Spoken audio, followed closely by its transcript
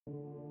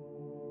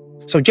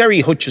So Gerry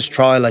Hutch's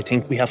trial, I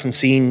think we haven't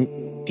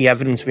seen the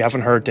evidence, we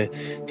haven't heard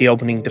the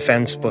opening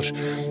defence, but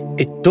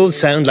it does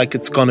sound like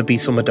it's going to be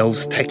some of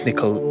those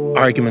technical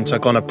arguments are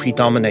going to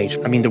predominate.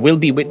 I mean, there will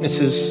be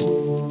witnesses,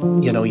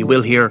 you know, you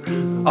will hear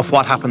of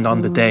what happened on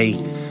the day,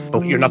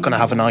 but you're not going to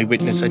have an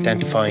eyewitness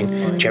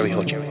identifying Gerry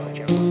Hutch.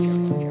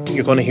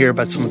 You're going to hear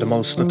about some of the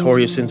most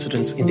notorious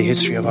incidents in the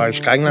history of Irish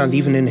gangland,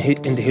 even in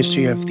the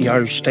history of the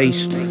Irish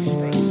state.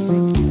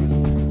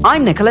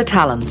 I'm Nicola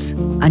Tallant,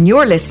 and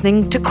you're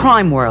listening to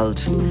Crime World,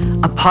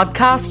 a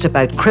podcast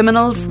about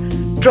criminals,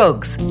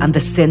 drugs and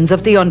the sins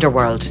of the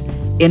underworld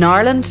in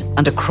Ireland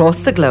and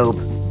across the globe.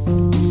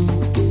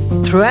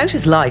 Throughout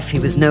his life, he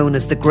was known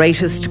as the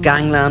greatest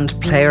gangland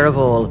player of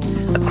all,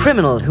 a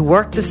criminal who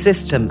worked the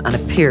system and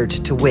appeared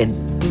to win.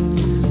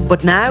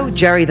 But now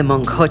Gerry the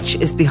Monk Hutch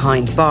is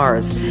behind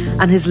bars,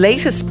 and his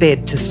latest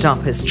bid to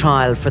stop his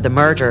trial for the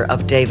murder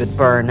of David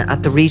Byrne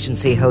at the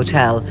Regency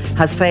Hotel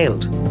has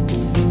failed.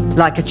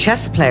 Like a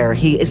chess player,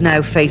 he is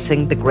now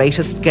facing the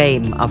greatest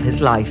game of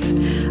his life,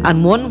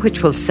 and one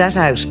which will set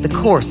out the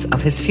course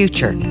of his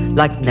future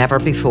like never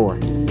before.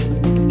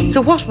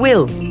 So what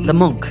will the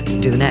Monk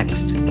do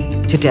next?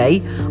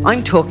 Today,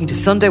 I'm talking to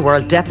Sunday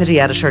World Deputy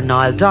Editor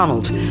Niall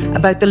Donald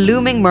about the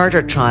looming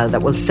murder trial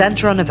that will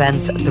centre on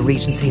events at the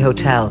Regency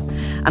Hotel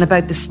and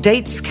about the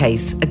state's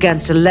case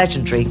against a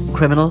legendary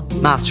criminal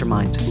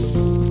mastermind.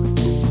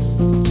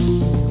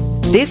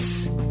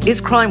 This is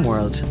Crime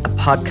World, a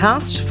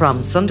podcast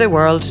from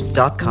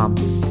SundayWorld.com.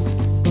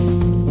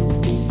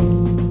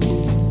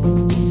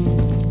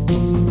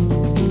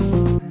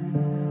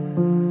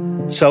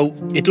 So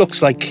it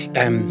looks like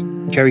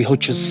Gerry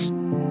Hutch's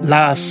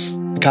last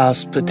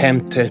gasp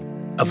attempt to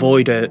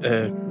avoid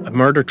a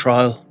murder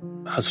trial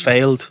has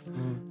failed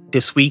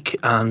this week,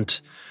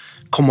 and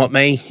come what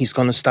may, he's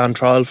going to stand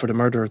trial for the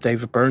murder of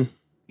David Byrne.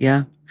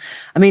 Yeah.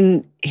 I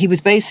mean, he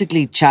was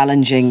basically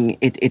challenging,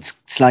 it's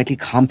slightly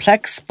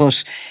complex,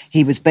 but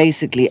he was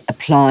basically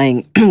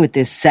applying with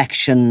this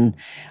section,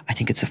 I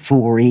think it's a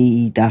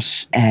 4E,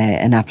 that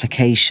an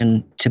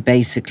application to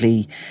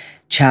basically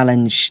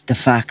challenge the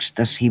fact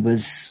that he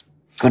was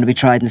going to be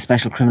tried in the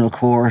Special Criminal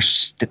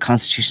Court, the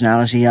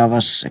constitutionality of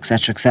it,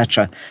 etc.,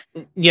 etc.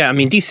 Yeah, I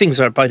mean, these things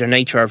are, by their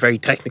nature, are very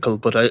technical,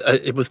 but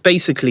it was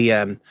basically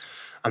an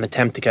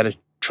attempt to get it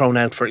thrown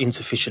out for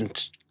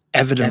insufficient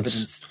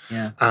evidence.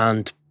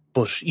 Yeah.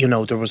 But, you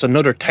know, there was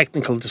another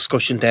technical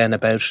discussion then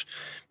about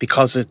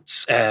because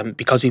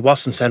he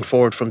wasn't sent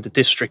forward from the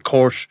district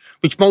court,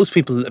 which most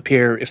people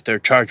appear, if they're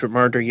charged with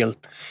murder, you'll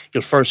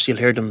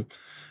hear them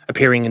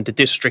appearing in the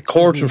district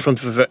court in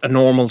front of a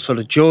normal sort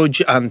of judge,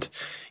 and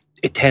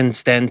it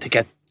tends then to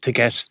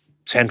get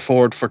sent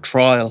forward for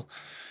trial,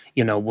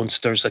 you know, once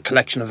there's a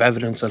collection of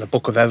evidence and a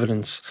book of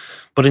evidence.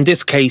 But in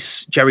this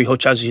case, Gerry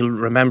Hutch, as you'll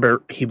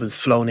remember, he was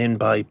flown in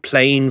by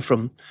plane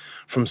from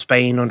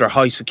Spain under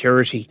high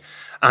security,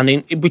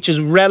 and which is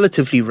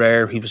relatively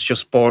rare. He was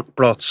just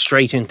brought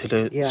straight into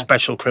the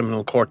Special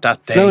Criminal Court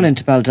that day. Flown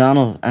into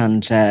Baldonnel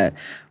and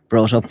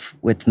brought up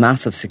with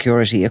massive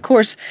security. Of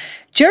course,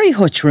 Gerry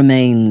Hutch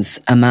remains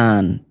a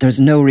man. There's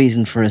no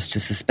reason for us to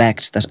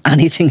suspect that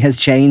anything has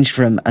changed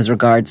for him as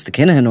regards the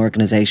Kinahan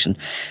organisation,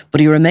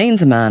 but he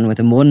remains a man with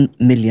a €1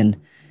 million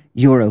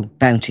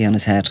bounty on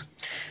his head.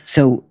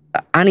 So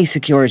any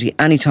security,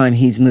 any time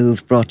he's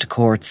moved, brought to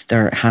courts,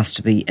 there has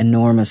to be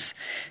enormous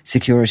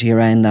security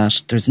around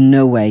that. There's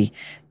no way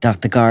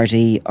that the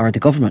Gardaí or the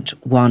government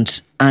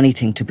want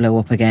anything to blow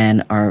up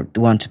again, or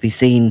want to be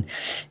seen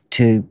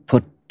to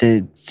put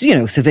the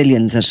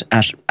civilians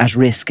at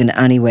risk in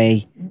any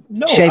way,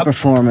 shape or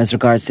form as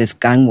regards this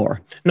gang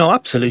war. No,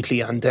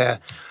 absolutely. And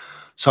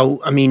so,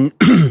 I mean,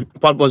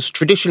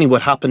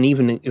 what happened,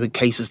 even in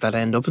cases that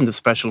end up in the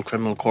Special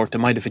Criminal Court, they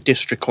might have a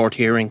district court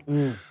hearing,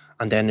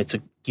 and then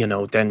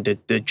then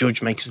the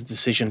judge makes a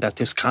decision that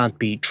this can't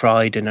be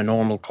tried in a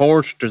normal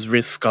court. There's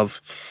risk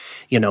of,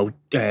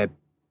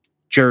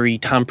 jury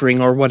tampering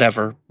or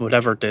whatever.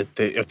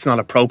 It's not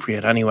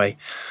appropriate anyway.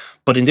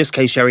 But in this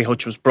case, Gerry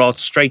Hutch was brought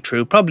straight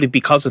through, probably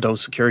because of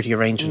those security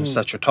arrangements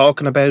that you're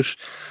talking about.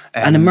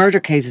 And a murder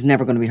case is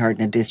never going to be heard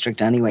in a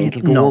district anyway.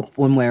 It'll go up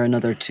one way or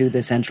another to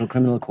the Central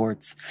Criminal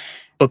Courts.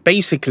 But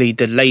basically,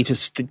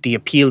 the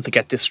appeal to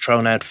get this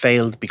thrown out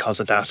failed because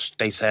of that.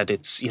 They said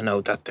it's,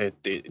 that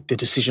the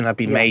decision had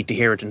been made to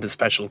hear it in the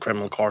Special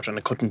Criminal Court, and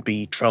it couldn't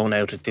be thrown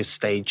out at this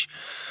stage.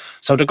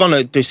 So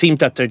they seem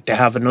that they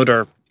have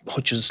another,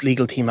 Hutch's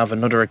legal team have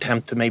another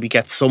attempt to maybe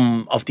get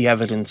some of the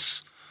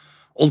evidence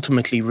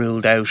ultimately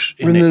ruled out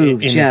in a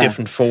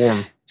different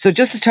form. So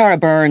Justice Tara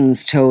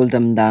Burns told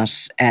them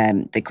that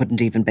they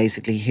couldn't even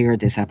basically hear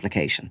this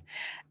application.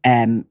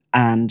 And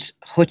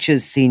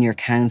Hutch's senior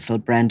counsel,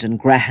 Brendan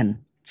Grehan,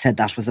 said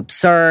that was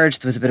absurd.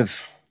 There was a bit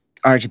of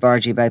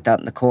argy-bargy about that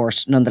in the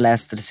court.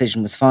 Nonetheless, the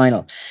decision was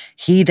final.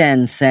 He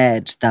then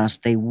said that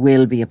they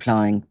will be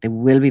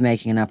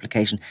making an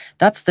application.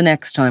 That's the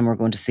next time we're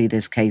going to see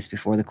this case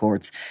before the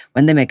courts,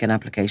 when they make an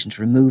application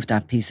to remove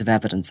that piece of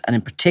evidence. And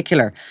in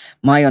particular,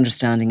 my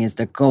understanding is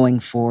they're going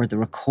for the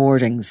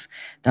recordings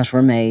that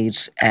were made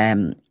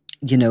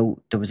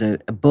there was a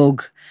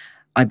bug,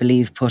 I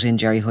believe, put in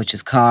Gerry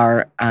Hutch's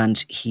car,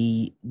 and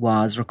he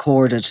was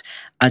recorded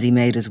as he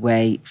made his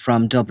way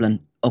from Dublin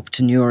up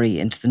to Newry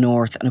into the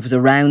north. And it was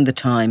around the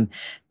time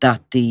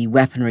that the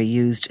weaponry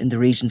used in the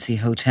Regency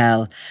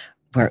Hotel,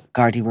 where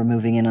Gardaí were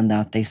moving in on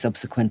that, they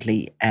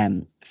subsequently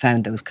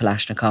found those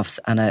Kalashnikovs,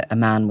 and a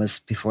man was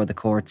before the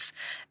courts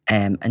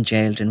and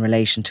jailed in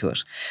relation to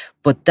it.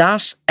 But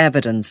that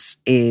evidence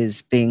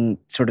is being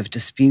sort of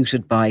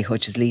disputed by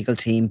Hutch's legal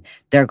team.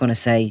 They're going to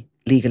say,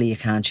 legally you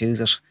can't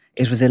use it.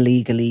 It was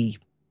illegally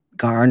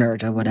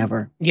garnered or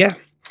whatever. Yeah.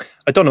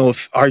 I don't know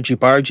if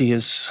argy-bargy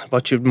is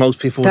what most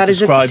people would that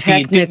describe.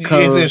 That is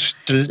a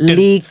technical,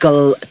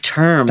 legal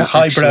term. The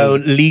highbrow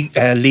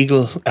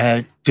legal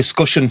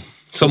discussion,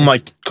 some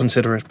might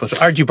consider it, but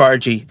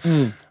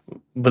argy-bargy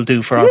will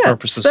do for our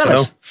purposes.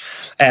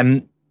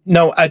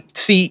 No,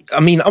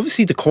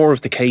 obviously the core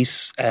of the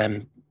case,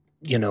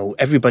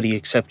 everybody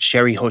except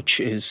Gerry Hutch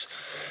is,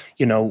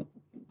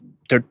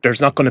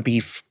 there's not going to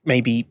be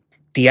maybe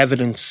the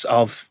evidence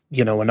of,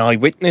 an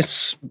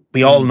eyewitness.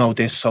 We all know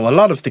this. So a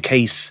lot of the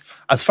case,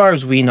 as far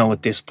as we know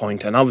at this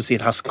point, and obviously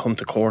it hasn't come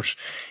to court,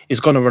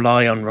 is going to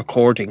rely on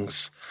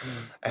recordings.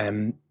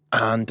 And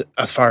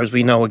as far as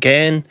we know,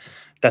 again,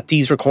 that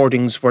these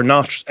recordings were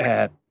not,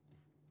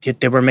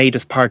 they were made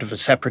as part of a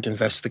separate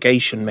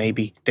investigation.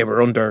 Maybe they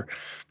were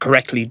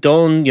correctly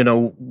done,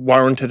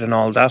 warranted and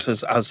all that,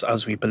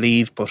 as we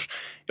believe, but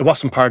it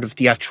wasn't part of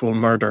the actual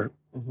murder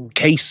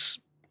case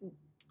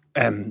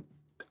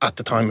at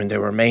the time when they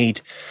were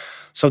made.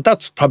 So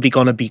that's probably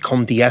going to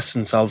become the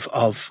essence of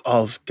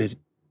the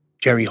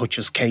Gerry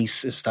Hutch's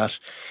case, is that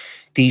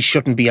these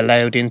shouldn't be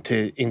allowed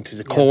into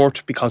the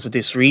court because of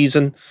this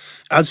reason.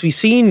 As we've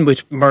seen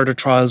with murder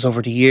trials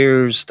over the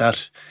years,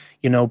 that,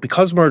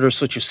 because murder is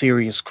such a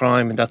serious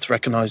crime and that's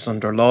recognised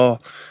under law,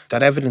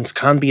 that evidence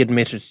can be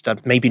admitted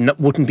that maybe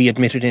wouldn't be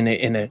admitted in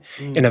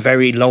a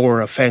very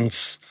lower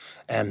offence,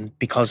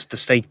 because the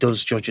state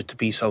does judge it to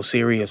be so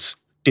serious.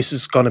 This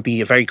is going to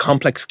be a very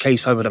complex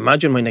case, I would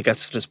imagine, when it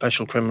gets to the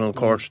Special Criminal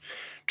Court.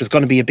 There's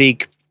going to be a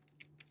big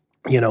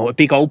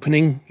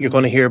opening. You're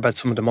going to hear about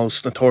some of the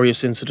most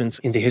notorious incidents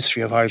in the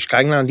history of Irish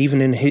gangland, even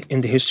in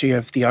the history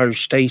of the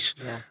Irish state.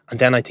 Yeah. And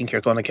then I think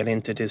you're going to get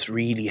into this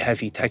really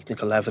heavy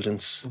technical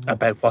evidence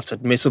about what's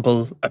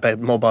admissible, about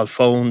mobile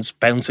phones,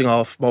 bouncing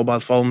off mobile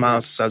phone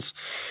masts, as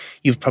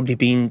you've probably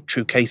been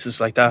through cases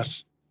like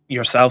that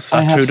yourself.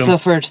 I have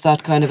suffered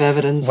that kind of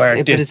evidence,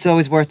 but it's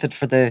always worth it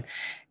for the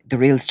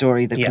real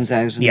story that comes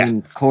out. I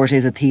mean, court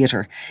is a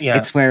theatre. Yeah.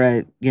 It's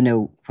where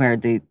where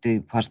the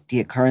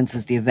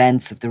occurrences, the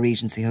events of the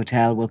Regency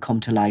Hotel will come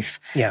to life.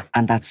 Yeah.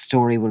 And that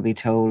story will be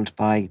told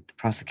by the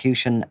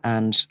prosecution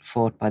and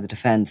fought by the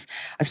defence.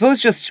 I suppose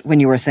just when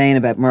you were saying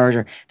about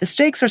murder, the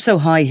stakes are so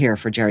high here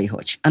for Gerry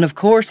Hutch. And of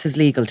course his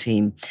legal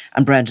team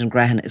and Brendan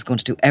Grehan is going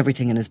to do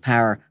everything in his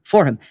power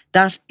for him.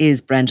 That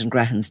is Brendan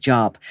Grehan's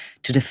job,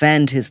 to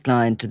defend his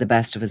client to the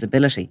best of his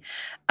ability.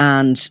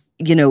 And,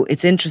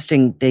 it's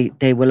interesting,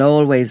 they will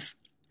always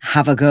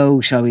have a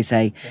go, shall we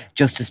say. Yeah.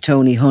 Justice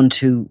Tony Hunt,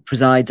 who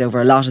presides over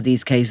a lot of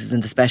these cases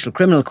in the Special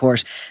Criminal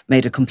Court,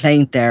 made a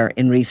complaint there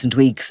in recent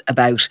weeks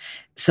about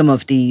some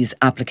of these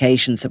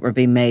applications that were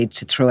being made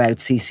to throw out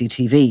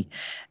CCTV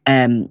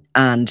and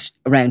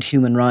around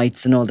human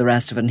rights and all the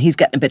rest of it. And he's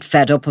getting a bit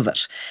fed up of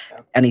it. Yeah.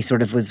 And he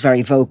sort of was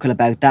very vocal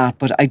about that.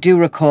 But I do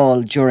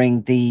recall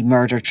during the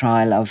murder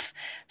trial of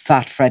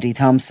Fat Freddie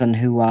Thompson,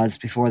 who was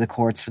before the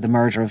courts for the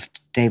murder of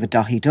David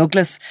Daithí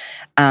Douglas.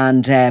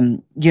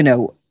 And,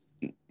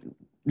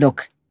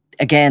 look,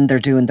 again, they're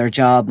doing their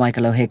job.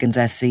 Michael O'Higgins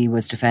SC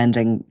was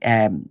defending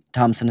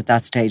Thompson at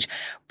that stage.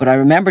 But I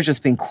remember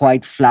just being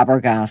quite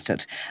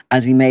flabbergasted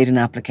as he made an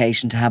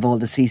application to have all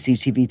the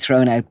CCTV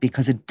thrown out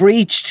because it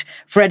breached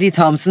Freddie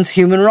Thompson's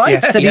human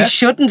rights, he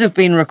shouldn't have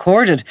been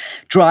recorded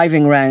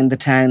driving around the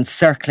town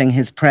circling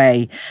his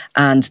prey,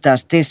 and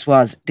that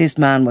this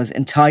man was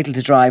entitled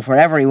to drive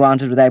wherever he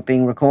wanted without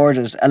being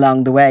recorded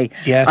along the way.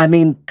 Yeah. I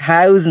mean,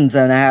 thousands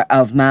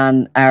of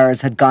man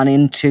hours had gone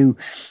into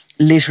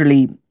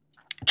literally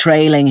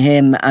trailing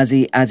him as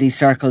he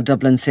circled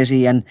Dublin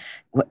City, and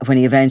when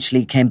he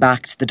eventually came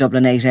back to the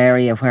Dublin 8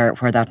 area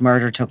where that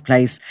murder took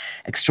place.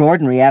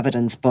 Extraordinary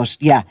evidence, but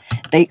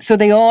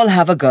they all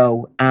have a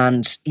go,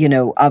 and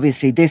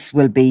obviously this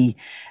will be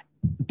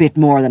a bit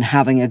more than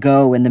having a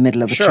go in the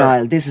middle of a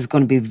trial. This is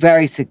going to be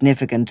very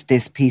significant,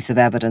 this piece of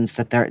evidence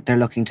that they're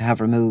looking to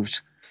have removed.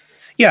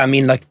 Yeah, I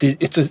mean, like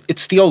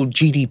it's the old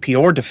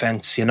GDPR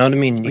defence. You know what I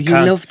mean? You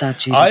love that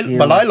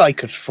GDPR. I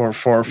like it for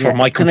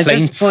my complaints. Can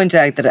I just point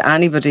out that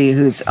anybody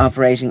who's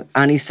operating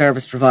any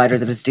service provider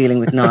that is dealing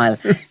with Niall,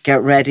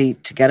 get ready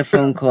to get a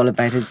phone call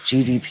about his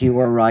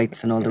GDPR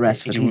rights and all the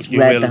rest of it. He's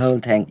read the whole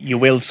thing. You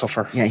will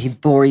suffer. Yeah,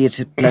 he'd bore you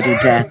to bloody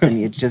death, and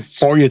you just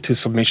bore you to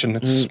submission.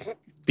 It's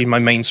been my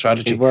main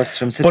strategy. It works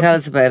for him. So tell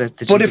us about it.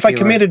 But if I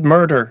committed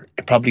murder,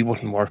 it probably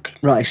wouldn't work.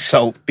 Right.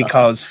 So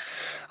because.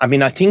 I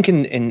mean, I think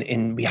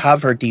in we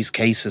have heard these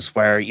cases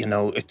where,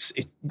 it's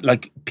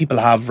like people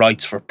have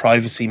rights for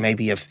privacy,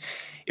 maybe if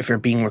you're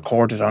being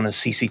recorded on a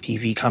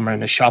CCTV camera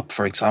in a shop,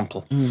 for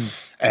example.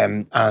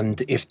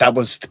 And if that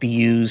was to be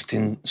used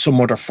in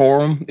some other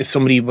forum, if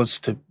somebody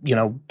was to,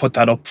 put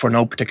that up for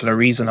no particular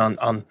reason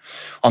on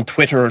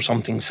Twitter or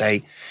something,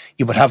 say,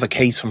 you would have a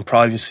case on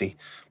privacy.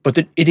 But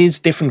it is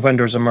different when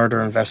there's a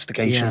murder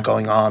investigation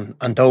going on,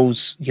 and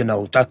those,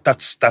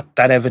 that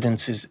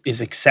evidence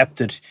is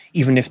accepted,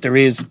 even if there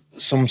is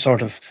some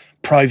sort of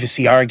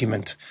privacy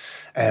argument.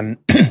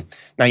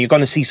 Now you're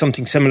going to see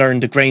something similar in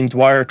the Graham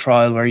Dwyer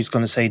trial, where he's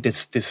going to say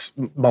this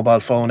mobile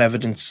phone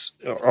evidence,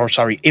 or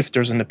if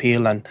there's an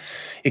appeal and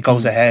it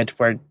goes ahead,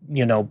 where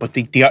but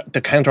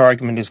the counter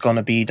argument is going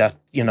to be that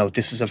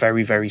this is a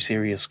very, very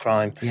serious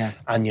crime,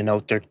 and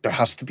there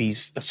has to be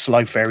a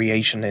slight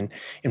variation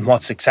in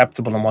what's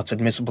acceptable and what's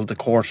admissible to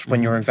court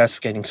when you're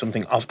investigating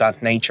something of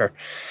that nature.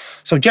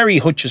 So Gerry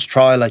Hutch's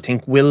trial, I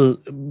think, will,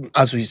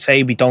 as we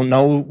say, we don't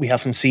know, we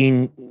haven't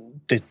seen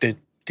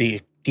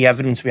the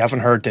evidence, we haven't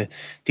heard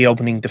the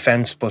opening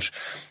defence, but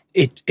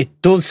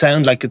it does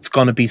sound like it's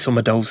going to be some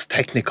of those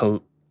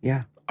technical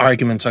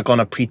arguments are going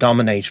to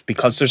predominate,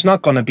 because there's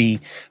not going to be,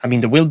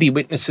 there will be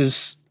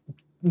witnesses,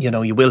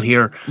 you will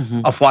hear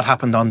of what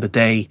happened on the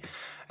day,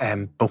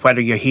 but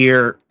whether you're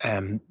here,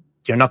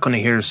 you're not going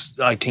to hear,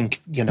 I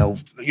think, you're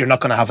not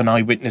going to have an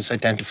eyewitness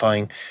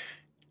identifying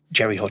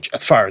Gerry Hutch,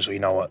 as far as we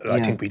know. I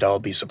think we'd all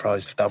be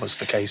surprised if that was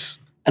the case.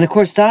 And of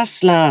course, that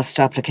last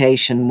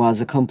application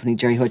was accompanied,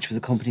 Gerry Hutch was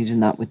accompanied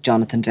in that with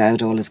Jonathan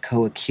Dowdall as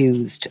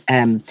co-accused.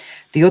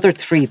 The other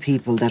three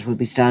people that will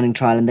be standing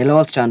trial, and they'll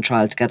all stand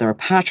trial together, are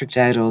Patrick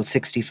Dowdall,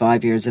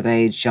 65 years of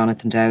age,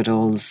 Jonathan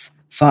Dowdall's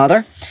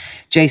father,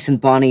 Jason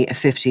Bonney, a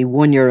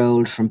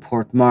 51-year-old from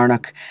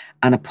Portmarnock,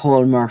 and a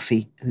Paul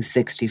Murphy, who's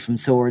 60, from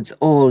Swords,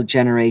 all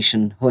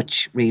Generation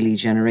Hutch, really,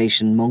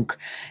 Generation Monk.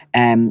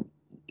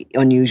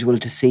 Unusual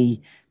to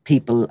see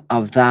people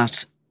of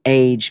that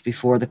age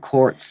before the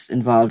courts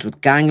involved with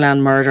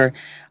gangland murder.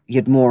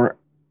 You'd more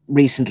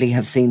recently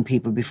have seen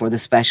people before the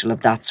special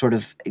of that sort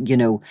of,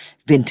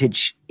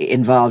 vintage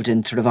involved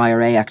in sort of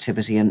IRA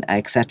activity and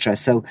etc.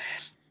 So,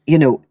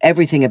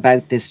 everything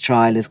about this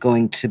trial is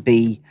going to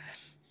be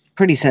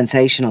pretty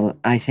sensational,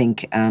 I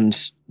think, and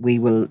we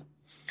will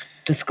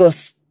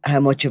discuss how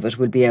much of it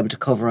we'll be able to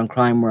cover on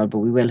Crime World, but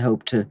we will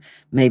hope to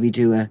maybe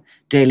do a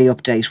daily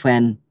update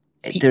when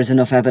there's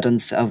enough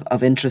evidence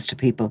of interest to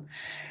people.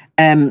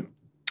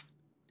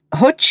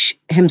 Hutch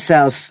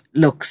himself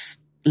looks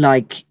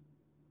like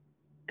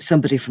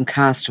somebody from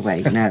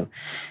Castaway now.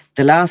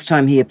 The last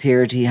time he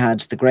appeared, he had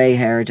the grey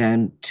hair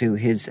down to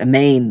his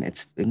mane.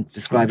 It's been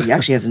described. He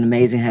actually has an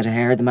amazing head of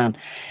hair, the man.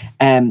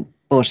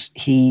 But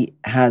he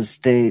has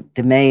the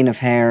mane of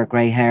hair,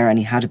 grey hair, and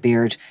he had a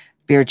beard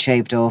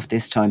shaved off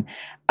this time.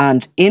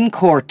 And in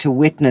court to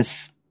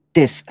witness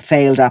this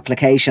failed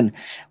application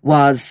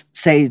was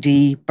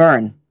Sadie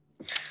Byrne.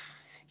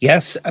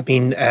 Yes,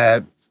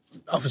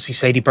 obviously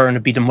Sadie Byrne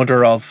would be the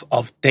mother of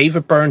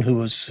David Byrne, who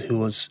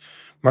was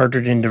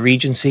murdered in the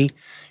Regency.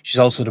 She's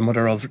also the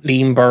mother of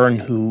Liam Byrne,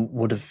 who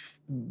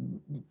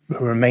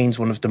remains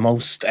one of the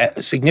most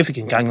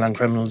significant gangland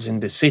criminals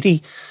in the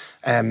city.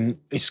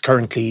 He's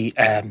currently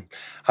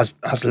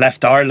has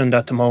left Ireland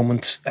at the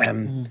moment.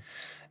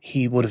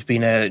 He would have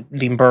been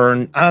Liam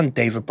Byrne and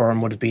David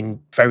Byrne would have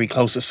been very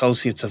close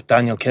associates of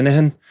Daniel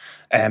Kinahan.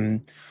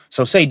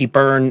 So Sadie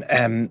Byrne,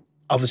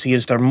 obviously,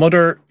 is their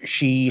mother.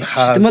 She's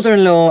the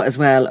mother-in-law as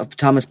well of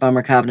Thomas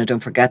Bomber Kavanagh,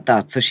 don't forget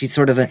that. So she's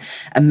sort of a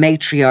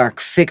matriarch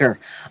figure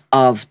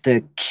of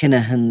the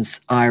Kinahans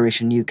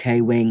Irish and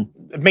UK wing.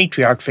 A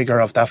matriarch figure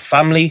of that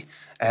family.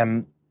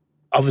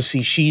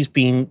 Obviously, she's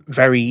been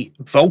very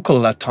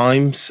vocal at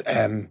times.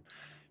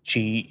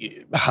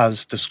 She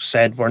has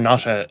said we're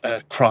not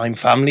a crime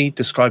family,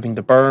 describing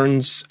the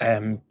Byrnes.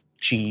 They're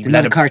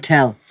not a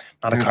cartel.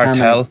 Not a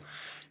cartel. Family.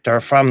 They're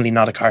a family,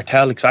 not a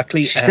cartel,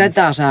 exactly. She said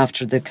that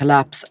after the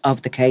collapse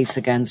of the case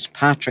against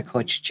Patrick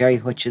Hutch, Gerry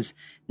Hutch's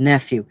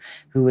nephew,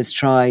 who was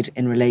tried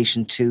in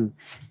relation to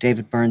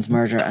David Byrne's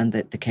murder, and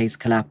the case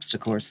collapsed, of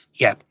course.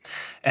 Yeah.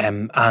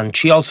 And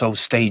she also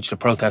staged a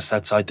protest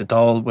outside the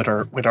Dáil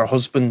with her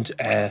husband,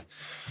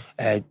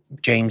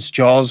 James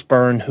Jaws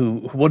Byrne,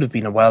 who would have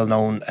been a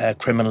well-known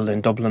criminal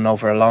in Dublin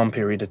over a long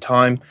period of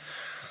time.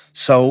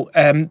 So,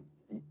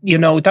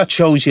 that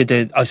shows you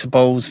the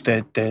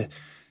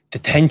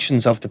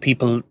tensions of the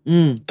people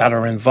that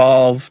are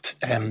involved.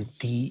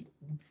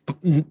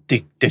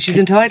 She's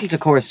entitled, of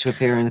course, to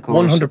appear in the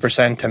court.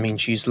 100%.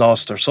 She's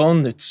lost her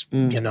son. It's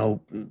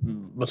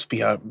must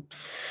be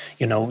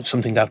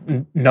something that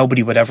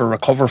nobody would ever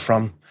recover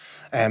from.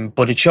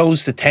 But it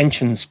shows the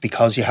tensions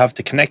because you have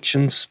the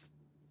connections,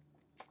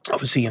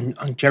 obviously,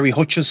 on Gerry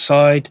Hutch's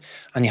side,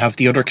 and you have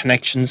the other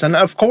connections, and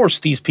of course,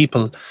 these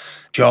people,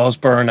 Jaws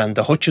Byrne and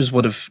the Hutches,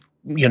 would have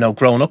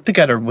grown up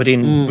together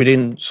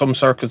within some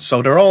circles.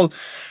 So they're all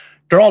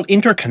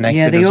interconnected.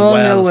 Yeah, they all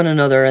know one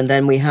another. And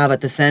then we have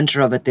at the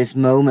centre of it this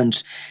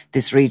moment,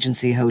 this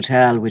Regency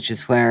Hotel, which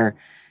is where,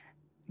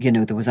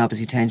 there was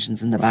obviously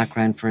tensions in the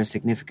background for a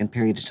significant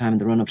period of time in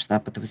the run up to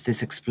that, but there was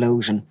this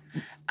explosion.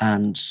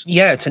 And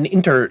yeah,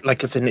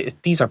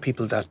 these are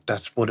people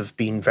that would have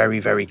been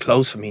very, very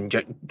close.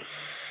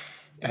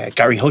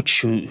 Gary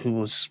Hutch, who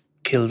was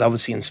killed,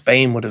 obviously in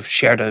Spain, would have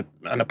shared an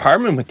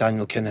apartment with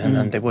Daniel Kinahan,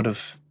 and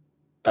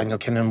Daniel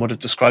Kinahan would have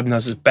described him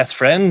as his best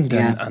friend,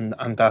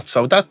 and that.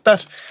 So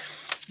that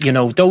you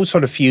know, those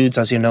sort of feuds,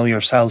 as you know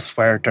yourself,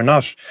 where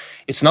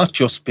it's not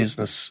just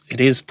business,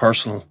 it is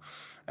personal.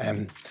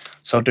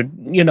 So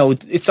you know,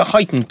 it's a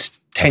heightened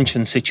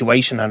tension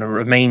situation, and it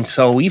remains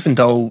so, even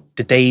though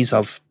the days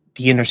of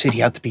the inner city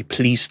had to be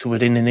policed to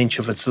within an inch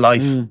of its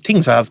life.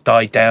 Things have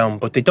died down,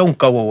 but they don't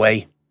go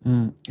away.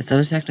 Is that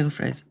a technical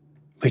phrase?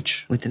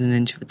 Which? Within an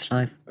inch of its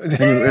life.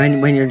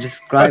 When you're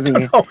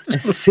describing a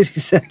city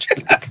centre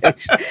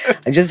location.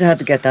 I just had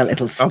to get that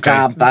little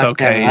stab back.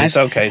 It's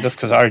okay. That's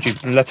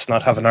because let's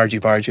not have an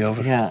argy-bargy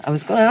over it. Yeah, I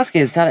was going to ask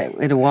you, is that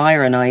with a Y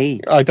or an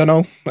IE? I don't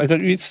know.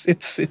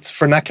 It's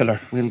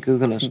vernacular. We'll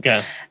Google it.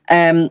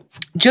 Yeah.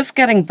 Just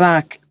getting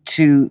back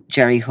to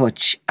Gerry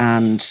Hutch,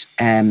 and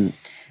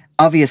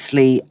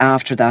obviously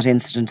after that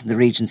incident in the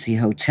Regency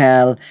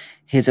Hotel,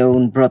 his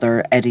own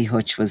brother, Eddie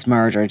Hutch, was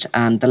murdered.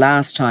 And the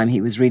last time he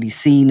was really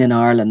seen in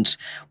Ireland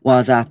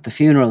was at the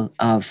funeral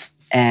of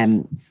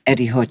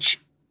Eddie Hutch,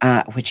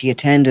 which he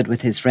attended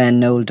with his friend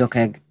Noel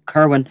Duckegg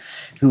Kerwin,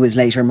 who was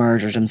later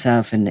murdered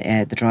himself in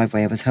the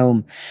driveway of his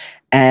home.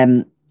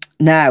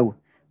 Now,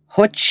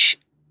 Hutch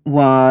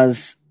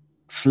was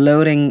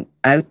floating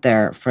out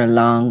there for a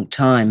long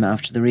time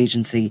after the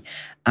Regency,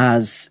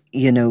 as,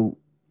 you know,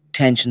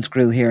 tensions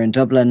grew here in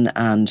Dublin,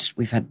 and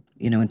we've had,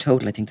 you know, in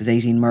total, I think there's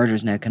 18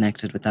 murders now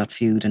connected with that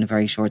feud in a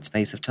very short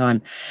space of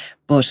time.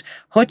 But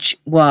Hutch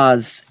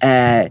was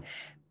a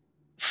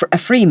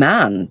free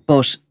man,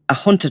 but a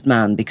hunted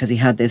man, because he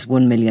had this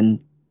 €1 million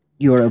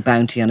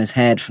bounty on his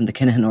head from the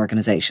Kinahan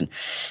organisation.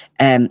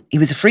 He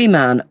was a free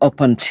man up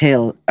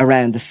until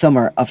around the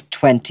summer of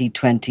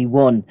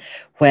 2021,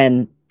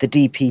 when the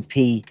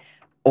DPP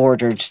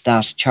ordered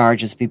that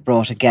charges be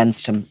brought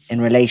against him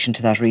in relation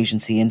to that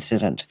Regency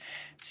incident.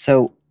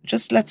 So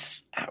just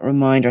let's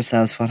remind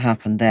ourselves what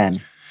happened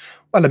then.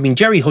 Well, I mean,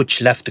 Gerry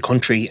Hutch left the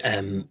country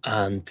and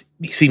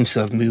he seems to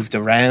have moved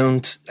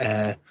around,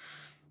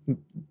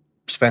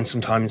 spent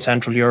some time in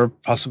Central Europe,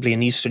 possibly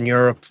in Eastern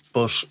Europe,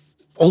 but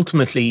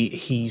ultimately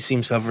he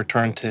seems to have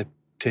returned to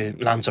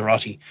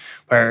Lanzarote,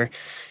 where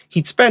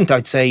he'd spent,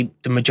 I'd say,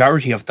 the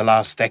majority of the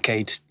last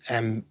decade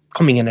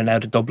coming in and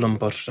out of Dublin,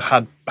 but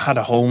had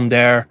a home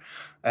there,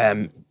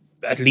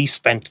 at least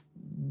spent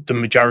the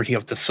majority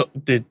of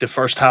the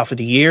first half of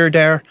the year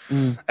there.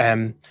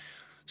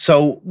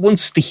 So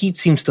once the heat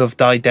seems to have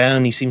died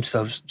down, he seems to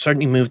have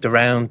certainly moved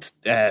around,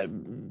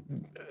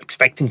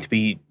 expecting to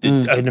be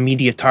an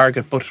immediate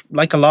target. But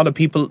like a lot of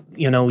people,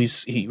 you know,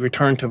 he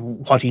returned to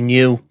what he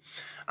knew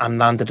and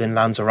landed in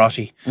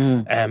Lanzarote.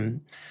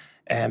 And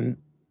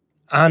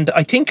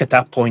I think at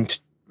that point,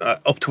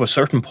 up to a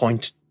certain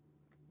point,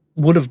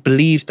 would have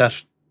believed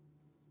that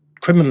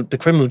the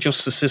criminal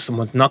justice system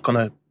was not going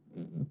to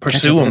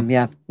pursue him.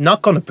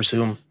 Not going to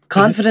pursue him.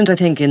 Confident, I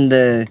think, in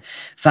the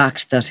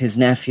fact that his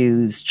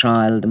nephew's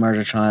trial, the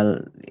murder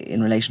trial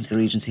in relation to the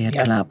Regency, had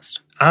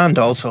collapsed. And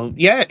also,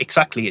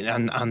 exactly.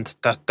 And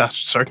that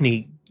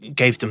certainly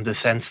gave them the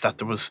sense that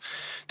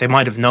they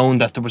might have known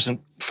that there was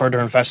further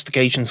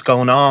investigations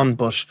going on,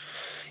 but,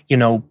 you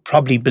know,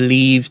 probably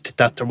believed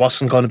that there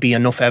wasn't going to be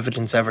enough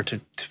evidence ever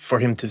for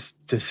him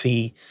to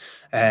see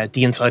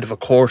the inside of a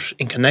court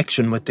in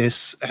connection with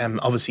this.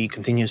 Obviously, he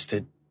continues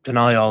to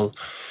deny all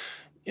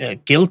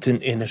guilt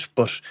in it,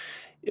 but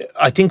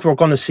I think we're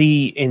going to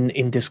see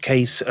in this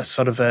case a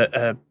sort of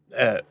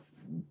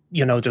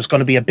you know, there's going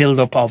to be a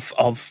build-up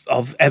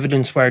of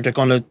evidence where they're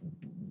going to,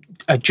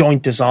 a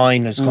joint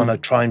design is going to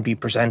try and be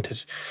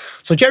presented.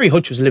 So Gerry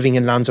Hutch was living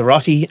in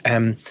Lanzarote.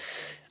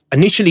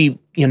 Initially,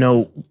 you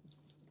know,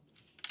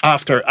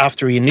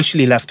 after he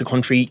initially left the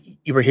country,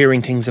 you were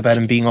hearing things about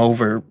him being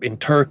over in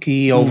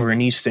Turkey, over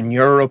in Eastern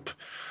Europe.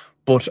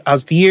 But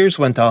as the years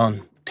went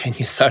on, then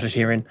you started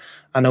hearing,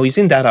 I know he's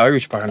in that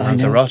Irish bar in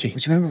Lanzarote. Do you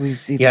remember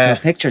we saw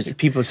pictures?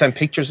 People sent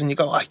pictures and you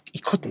go, he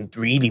couldn't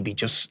really be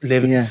just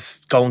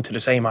going to the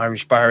same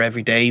Irish bar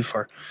every day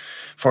for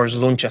his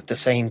lunch at the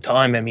same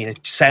time. I mean,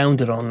 it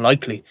sounded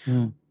unlikely.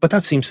 But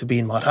that seems to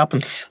be what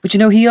happened. But you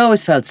know, he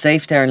always felt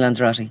safe there in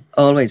Lanzarote.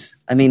 Always.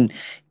 I mean,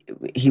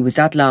 he was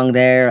that long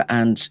there,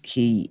 and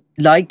he,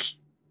 like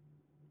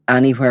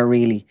anywhere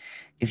really,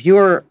 if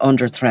you're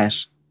under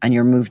threat and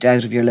you're moved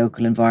out of your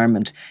local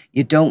environment,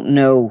 you don't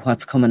know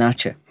what's coming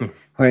at you.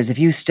 Whereas if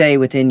you stay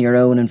within your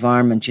own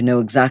environment, you know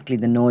exactly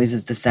the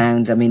noises, the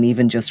sounds. I mean,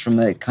 even just from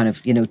a kind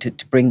of, you know,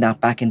 to bring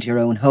that back into your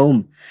own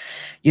home,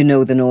 you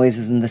know the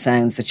noises and the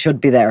sounds that should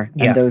be there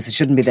and those that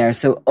shouldn't be there.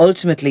 So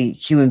ultimately,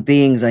 human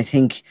beings, I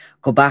think,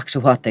 go back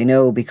to what they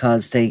know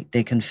because they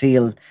can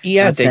feel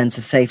that sense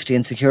of safety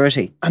and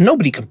security. And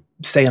nobody can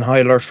stay on high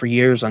alert for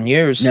years on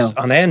years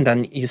on end.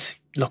 And you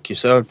look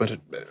yourself, but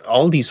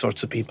all these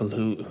sorts of people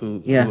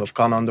who have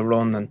gone on the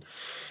run and,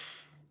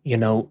 you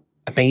know,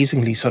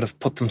 amazingly sort of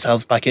put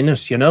themselves back in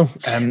it, you know.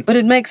 But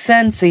it makes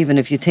sense, even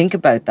if you think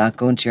about that,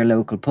 going to your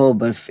local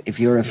pub. If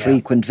you're a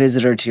frequent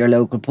visitor to your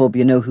local pub,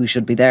 you know who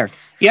should be there.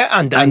 Yeah,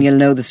 and you'll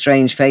know the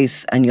strange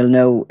face, and you'll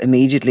know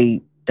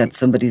immediately that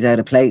somebody's out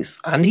of place.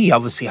 And he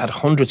obviously had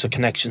hundreds of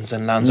connections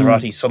in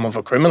Lanzarote, some of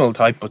a criminal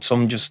type, but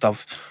some just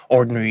of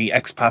ordinary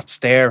expats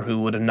there who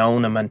would have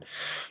known him. And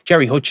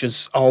Gerry Hutch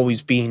has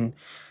always been,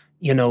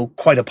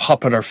 quite a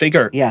popular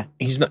figure. Yeah.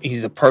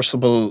 He's a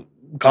personable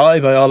guy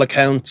by all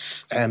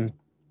accounts.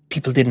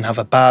 People didn't have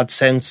a bad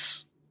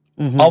sense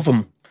of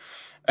him.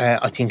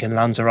 I think in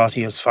Lanzarote,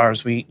 as far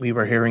as we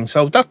were hearing.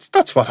 So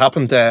that's what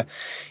happened.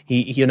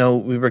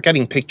 We were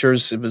getting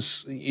pictures. It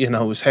was,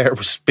 his hair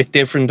was a bit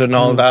different and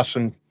all that.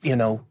 And,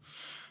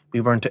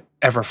 we weren't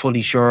ever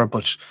fully sure.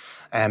 But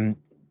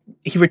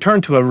he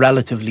returned to a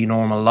relatively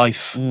normal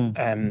life.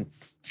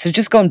 So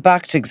just going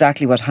back to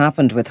exactly what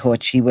happened with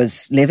Hutch, he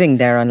was living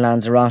there on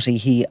Lanzarote.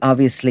 He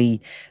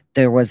obviously,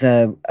 there was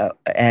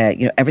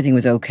everything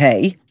was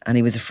okay and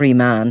he was a free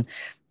man.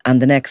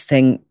 And the next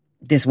thing,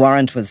 this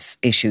warrant was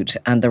issued,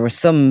 and there were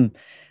some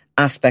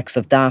aspects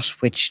of that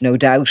which no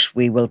doubt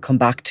we will come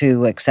back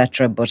to,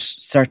 etc. But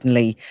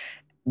certainly,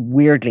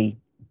 weirdly,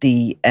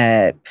 the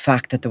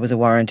fact that there was a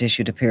warrant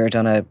issued appeared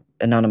on an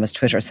anonymous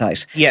Twitter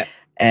site. Yeah.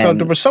 So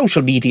there was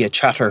social media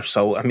chatter.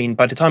 So, I mean,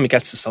 by the time it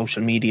gets to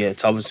social media,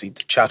 it's obviously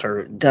the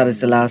chatter. That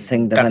is the last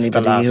thing that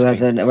anybody who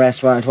has an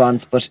arrest warrant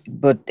wants.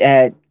 But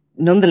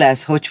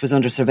nonetheless, Hutch was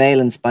under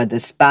surveillance by the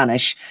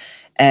Spanish.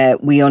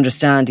 We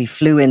understand he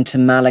flew into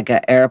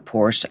Malaga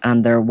airport,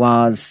 and there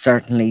was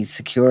certainly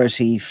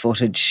security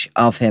footage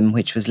of him,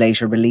 which was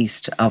later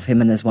released, of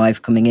him and his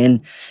wife coming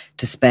in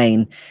to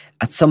Spain.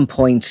 At some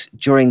point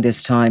during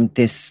this time,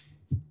 this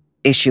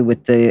issue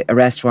with the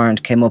arrest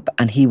warrant came up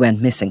and he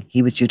went missing.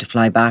 He was due to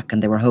fly back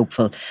and they were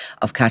hopeful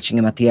of catching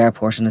him at the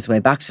airport on his way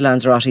back to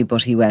Lanzarote,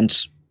 but he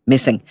went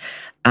missing.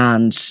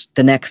 And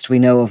the next we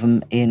know of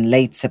him, in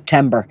late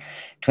September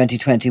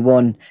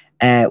 2021,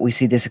 we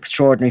see this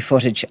extraordinary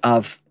footage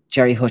of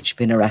Gerry Hutch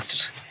being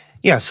arrested.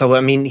 Yeah, so I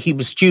mean, he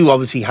was due,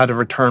 obviously had a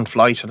return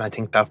flight, and I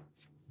think that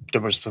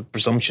there was the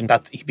presumption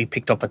that he'd be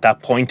picked up at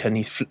that point, and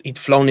he'd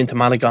flown into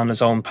Malaga on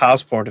his own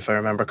passport, if I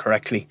remember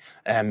correctly,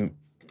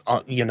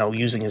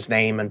 using his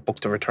name, and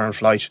booked a return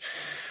flight.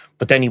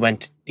 But then he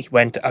went,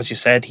 as you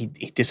said, he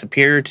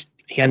disappeared.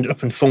 He ended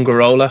up in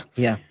Fungirola,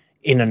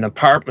 in an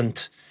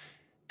apartment.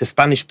 The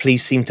Spanish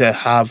police seem to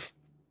have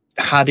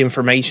had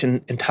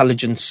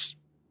intelligence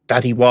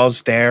that he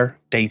was there.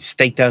 They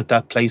staked out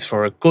that place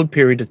for a good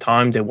period of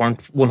time. They weren't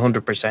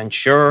 100%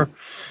 sure.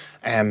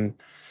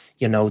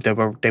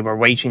 They were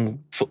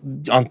waiting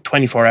on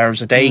 24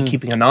 hours a day,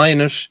 keeping an eye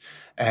on it.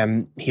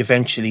 He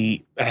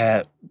eventually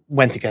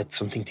went to get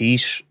something to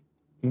eat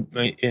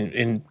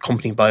in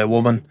company by a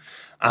woman,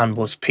 and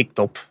was picked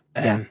up.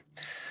 And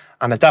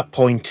at that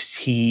point,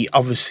 he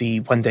obviously,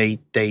 when they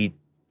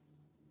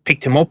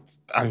picked him up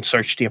and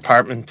searched the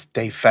apartment,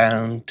 they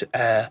found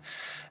a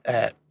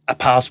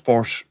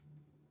passport,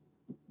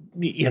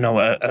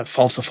 a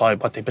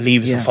falsified, what they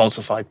believe is a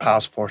falsified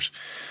passport.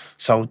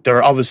 So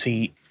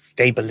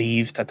they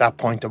believed at that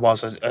point there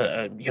was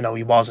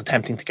he was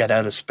attempting to get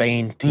out of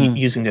Spain,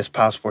 using this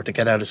passport to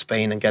get out of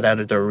Spain and get out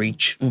of their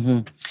reach.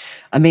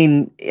 I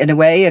mean, in a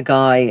way, a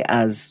guy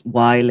as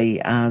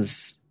wily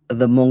as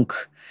the Monk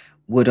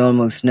would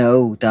almost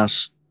know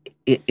that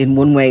in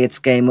one way it's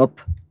game up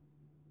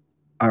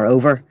or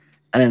over,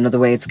 and another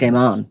way it's game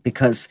on,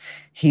 because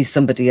he's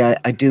somebody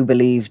I do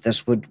believe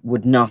that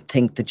would not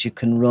think that you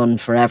can run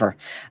forever.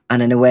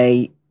 And in a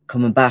way,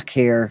 coming back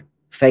here,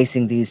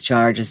 facing these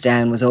charges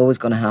down was always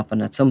going to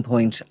happen at some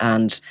point,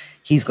 and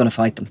he's going to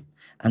fight them.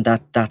 And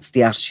that's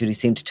the attitude he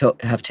seemed to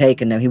have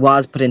taken. Now, he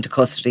was put into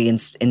custody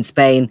in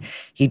Spain.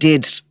 He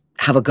did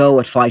have a go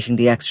at fighting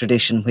the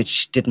extradition,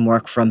 which didn't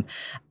work for him,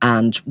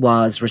 and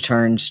was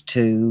returned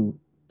to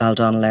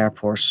Baldonnel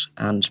Airport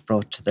and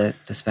brought to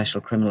the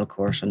Special Criminal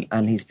Court,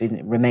 and he's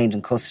remained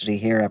in custody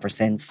here ever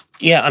since.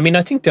 Yeah, I mean,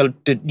 I think and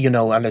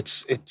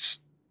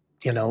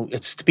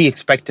it's to be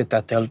expected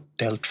that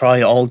they'll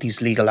try all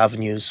these legal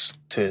avenues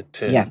to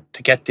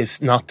get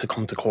this not to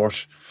come to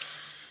court.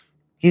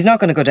 He's not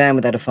going to go down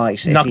without a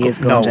fight if he is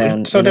going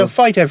down. So they'll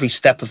fight every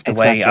step of the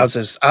way, as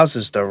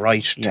is their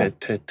right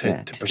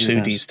to pursue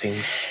these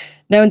things.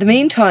 Now, in the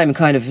meantime,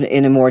 kind of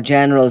in a more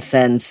general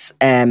sense,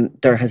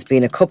 there has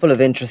been a couple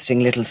of interesting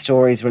little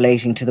stories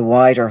relating to the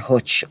wider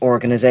Hutch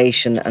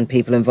organisation and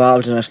people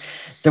involved in it.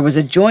 There was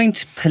a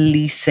joint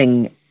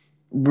policing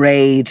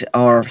raid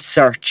or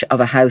search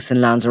of a house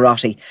in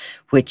Lanzarote,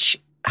 which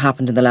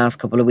happened in the last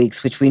couple of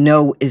weeks, which we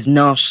know is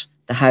not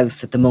the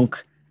house that the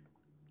Monk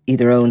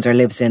either owns or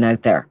lives in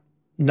out there.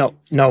 No,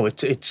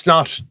 it's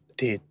not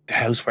the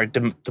house where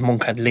the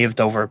Monk had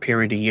lived over a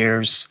period of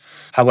years.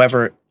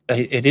 However,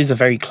 it is a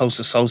very close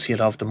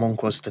associate of the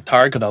Monk, was the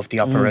target of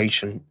the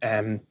operation.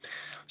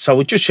 So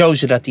it just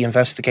shows you that the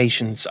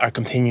investigations are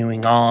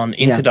continuing on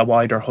into the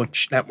wider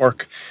Hutch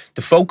network.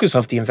 The focus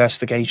of the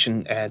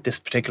investigation, this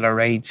particular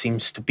raid,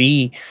 seems to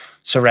be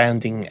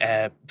surrounding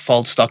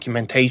false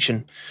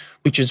documentation,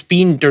 which has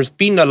been, there's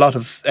been a lot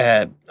of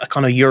a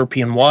kind of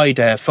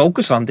European-wide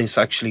focus on this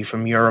actually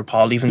from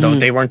Europol, even though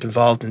they weren't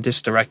involved in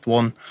this direct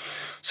one.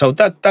 So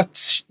that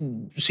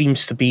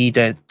seems to be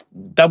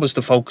that was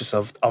the focus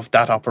of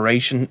that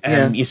operation.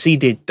 You see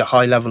the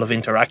high level of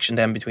interaction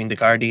then between the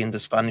Gardaí and the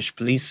Spanish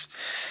police.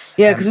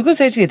 Yeah, because I'm going to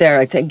say to you there,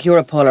 I think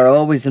Europol are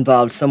always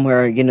involved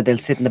somewhere, you know, they'll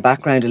sit in the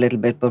background a little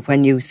bit, but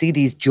when you see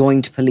these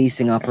joint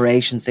policing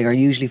operations, they are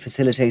usually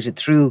facilitated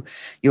through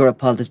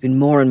Europol. There's been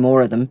more and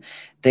more of them.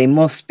 They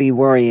must be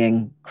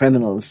worrying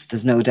criminals,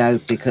 there's no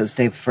doubt, because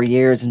they've for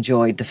years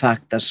enjoyed the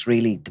fact that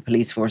really the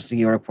police forces of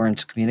Europe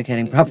weren't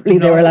communicating properly.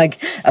 They were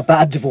like a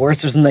bad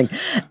divorce or something.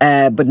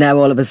 But now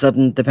all of a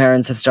sudden the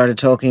parents have started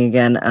talking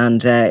again,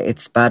 and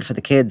it's bad for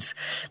the kids.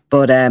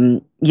 But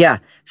yeah,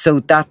 so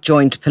that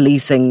joint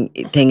policing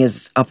thing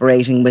is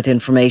operating with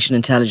information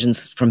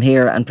intelligence from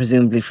here and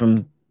presumably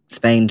from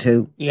Spain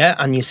too. Yeah,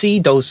 and you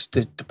see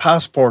the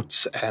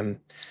passports,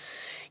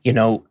 you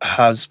know,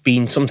 has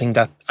been something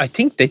that I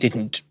think they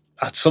didn't,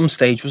 at some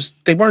stage,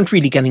 they weren't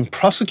really getting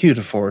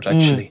prosecuted for it,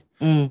 actually.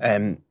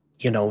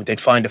 You know, they'd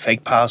find a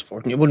fake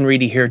passport and you wouldn't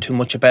really hear too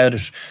much about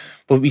it.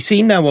 But we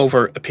see now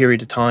over a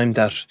period of time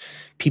that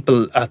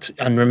people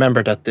and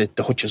remember that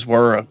the Hutches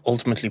were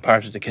ultimately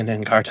part of the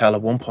Kinahan cartel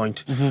at one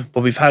point.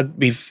 But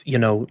we've, you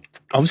know,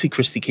 obviously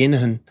Christy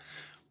Kinahan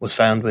was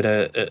found with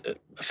a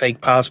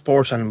fake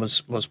passport and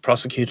was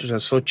prosecuted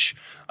as such.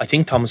 I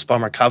think Thomas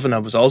Bomber Kavanagh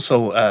was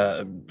also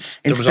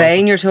in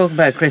Spain. You're talking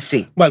about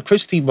Christy. Well,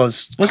 Christy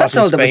was. Well, that's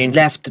all that was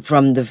left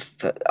from the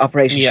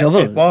Operation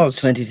Shovel. It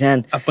was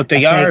 2010. But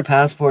they a fake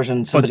passport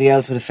and somebody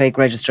else with a fake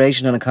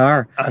registration on a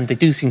car. And they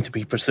do seem to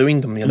be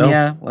pursuing them. You know.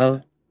 Yeah.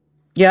 Well.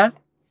 Yeah.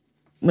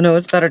 Well, no,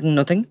 it's better than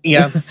nothing.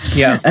 Yeah.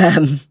 Yeah.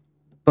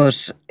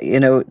 But, you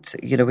know,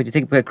 when you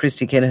think about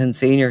Christy Kinahan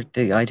Sr.,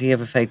 the idea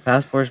of a fake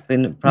passport has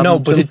been a problem. No,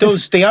 but it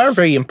does. They are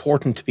very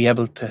important to be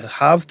able to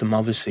have them,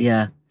 obviously.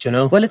 Yeah. Do you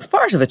know? Well, it's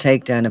part of a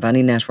takedown of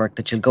any network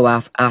that you'll go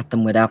at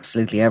them with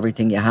absolutely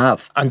everything you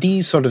have. And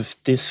this sort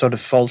of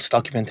false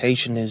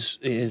documentation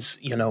is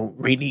you know,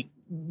 really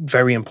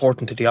very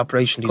important to the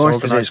operation, these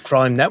organised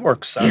crime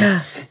networks.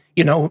 And,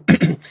 you know,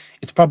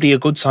 it's probably a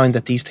good sign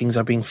that these things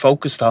are being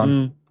focused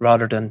on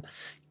rather than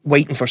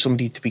waiting for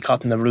somebody to be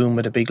caught in the room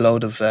with a big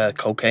load of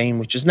cocaine,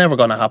 which is never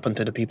going to happen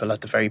to the people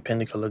at the very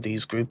pinnacle of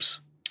these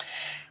groups.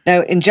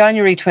 Now, in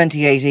January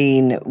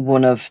 2018,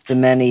 one of the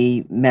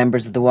many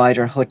members of the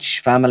wider Hutch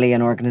family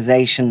and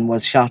organisation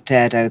was shot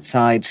dead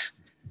outside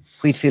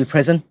Wheatfield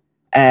Prison.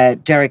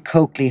 Derek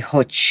Coakley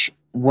Hutch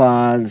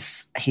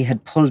he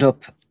had pulled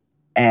up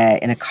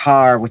in a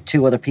car with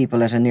two other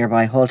people at a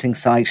nearby halting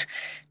site.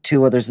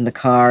 Two others in the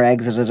car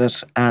exited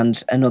it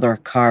and another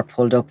car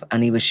pulled up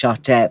and he was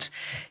shot dead.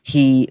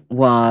 He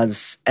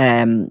was,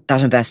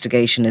 that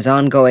investigation is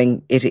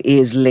ongoing. It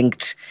is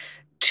linked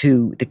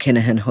to the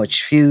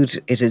Kinahan-Hutch feud.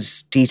 It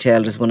is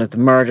detailed as one of the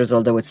murders,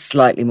 although it's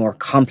slightly more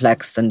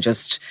complex than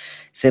just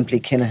simply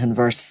Kinahan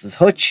versus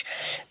Hutch.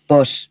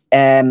 But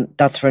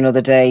that's for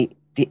another day.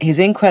 His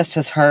inquest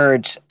has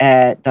heard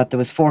that there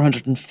was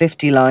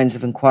 450 lines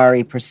of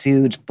inquiry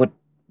pursued, but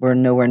we're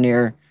nowhere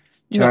near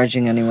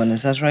charging anyone.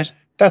 Is that right?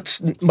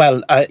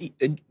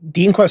 The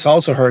inquest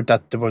also heard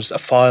that there was a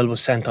file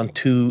was sent on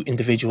two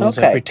individuals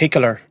in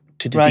particular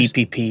to the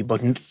DPP, but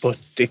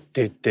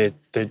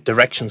the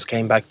directions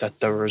came back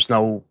that there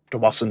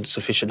wasn't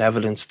sufficient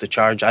evidence to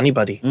charge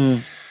anybody.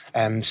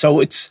 So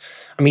it's,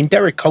 I mean,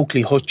 Derek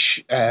Coakley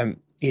Hutch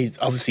is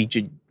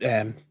obviously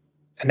a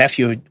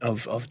nephew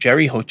of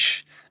Jerry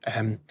Hutch,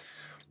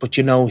 but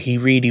you know, he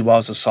really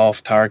was a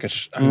soft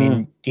target. I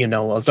mean, you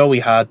know, although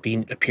he had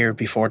appeared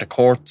before the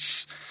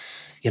courts,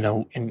 you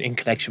know, in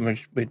connection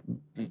with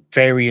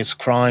various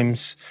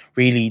crimes,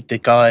 really the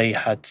guy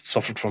had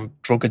suffered from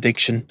drug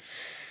addiction.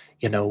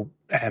 You know,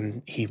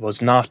 he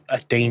was not a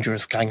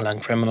dangerous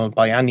gangland criminal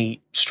by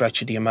any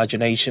stretch of the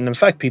imagination. In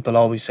fact, people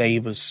always say he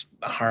was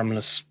a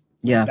harmless,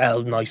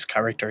 nice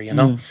character, you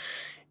know.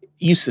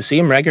 Used to see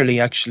him regularly,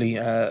 actually,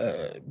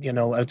 you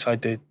know,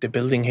 outside the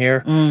building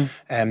here.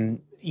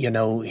 You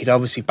know, he'd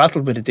obviously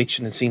battled with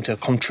addiction and seemed to have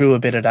come through a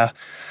bit of that.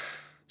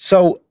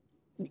 So,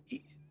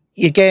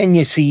 again,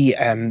 you see,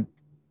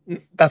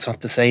 that's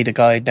not to say the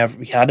guy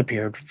he had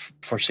appeared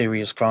for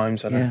serious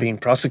crimes and had been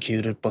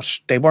prosecuted, but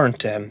they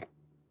weren't,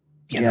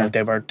 you know,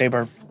 they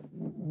were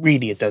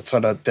really the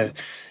sort of the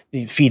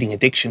feeding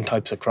addiction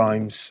types of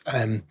crimes.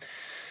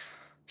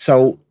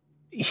 So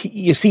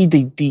you see,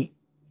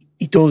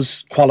 he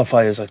does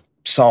qualify as a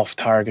soft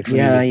target,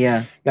 really.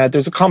 Now,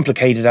 there's a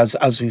complicated,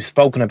 as we've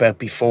spoken about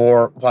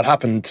before, what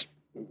happened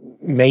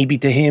maybe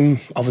to him,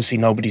 obviously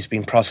nobody's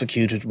been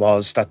prosecuted,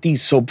 was that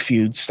these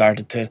sub-feuds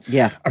started to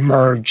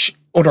emerge.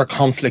 Other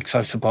conflicts,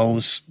 I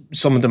suppose,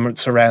 some of them are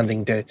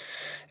surrounding the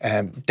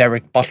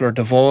Derek Butler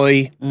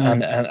Devoy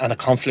and a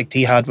conflict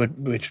he had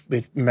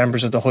with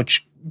members of the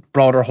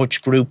broader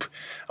Hutch group.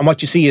 And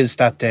what you see is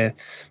that the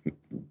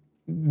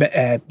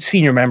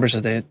senior members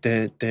of the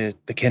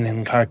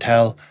Kinahan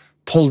cartel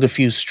pulled a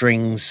few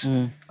strings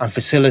and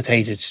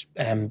facilitated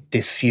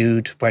this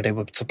feud where they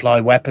would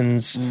supply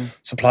weapons,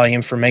 supply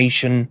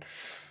information,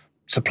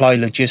 supply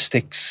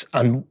logistics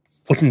and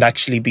wouldn't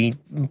actually be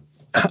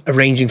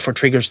arranging for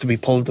triggers to be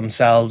pulled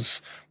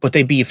themselves, but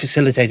they'd be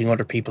facilitating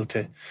other people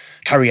to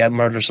carry out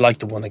murders like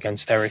the one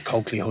against Derek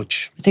Coakley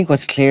Hutch. I think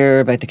what's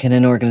clear about the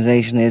Kinnan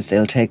organisation is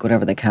they'll take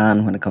whatever they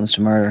can when it comes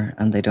to murder,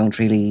 and they don't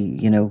really,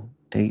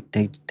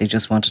 they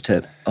just wanted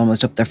to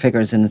almost up their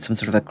figures in some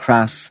sort of a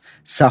crass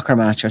soccer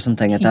match or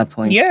something at that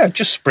point. Yeah,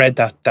 just spread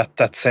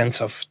that sense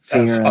of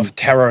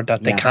terror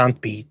that they can't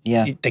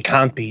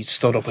be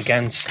stood up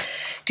against.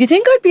 Do you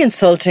think I'd be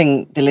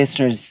insulting the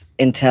listeners'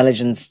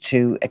 intelligence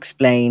to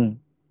explain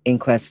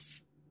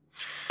inquests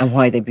and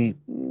why they'd be?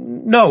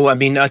 No, I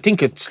mean, I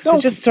think it's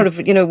just sort of,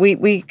 we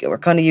were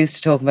kind of used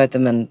to talking about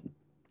them, and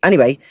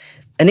anyway,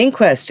 an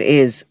inquest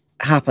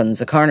happens.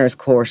 A coroner's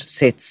court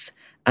sits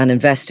and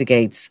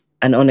investigates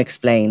an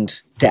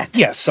unexplained death.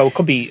 Yes, so it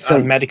could be a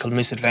medical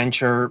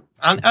misadventure,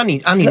 any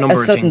number of things.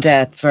 A sudden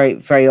death very,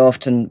 very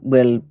often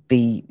will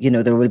be,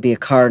 there will be a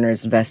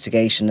coroner's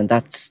investigation, and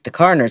that's the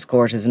coroner's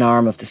court is an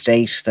arm of the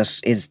state that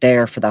is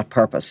there for that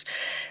purpose.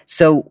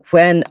 So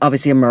when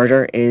obviously a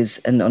murder is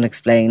an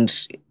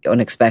unexplained,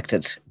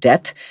 unexpected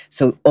death,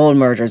 so all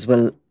murders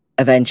will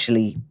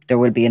eventually, there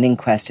will be an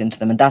inquest into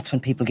them, and that's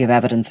when people give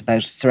evidence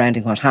about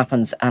surrounding what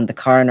happens, and the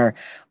coroner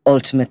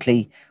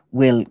ultimately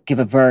will give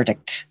a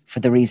verdict for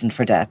the reason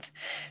for death.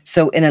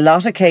 So in a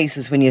lot of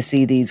cases, when you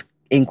see these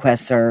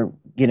inquests are,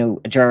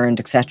 adjourned,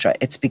 etc.,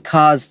 it's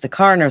because the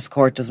coroner's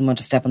court doesn't want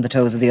to step on the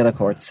toes of the other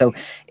courts. So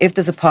if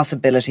there's a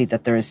possibility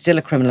that there is still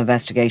a criminal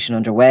investigation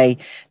underway,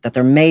 that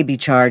there may be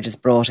charges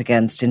brought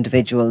against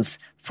individuals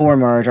for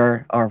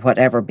murder or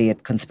whatever, be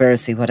it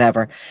conspiracy,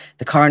 whatever,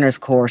 the coroner's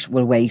court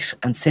will wait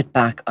and sit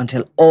back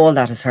until all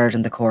that is heard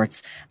in the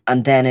courts,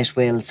 and then it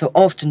will. So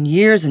often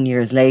years and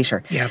years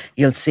later,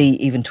 you'll see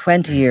even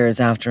 20 years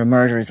after a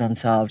murder is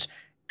unsolved,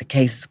 the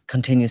case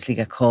continuously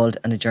get called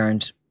and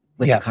adjourned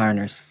with the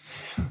coroners.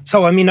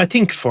 So, I mean, I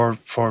think for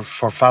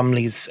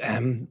families,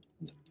 they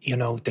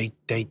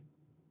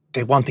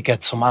want to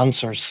get some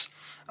answers,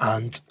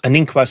 and an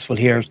inquest will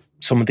hear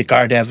some of the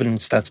guard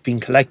evidence that's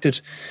been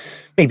collected,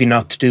 maybe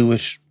not to do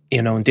with,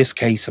 in this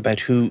case,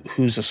 about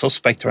who's a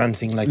suspect or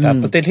anything like that,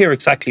 but they'll hear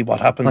exactly what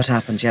happened. What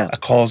happened, yeah. A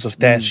cause of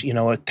death,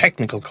 a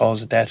technical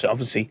cause of death.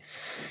 Obviously,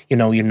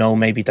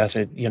 maybe that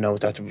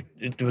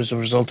it was a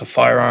result of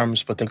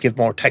firearms, but they'll give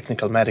more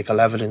technical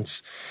medical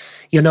evidence.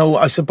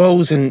 I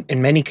suppose in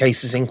many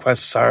cases,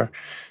 inquests are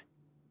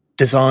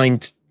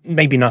designed,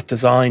 maybe not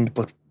designed,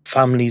 but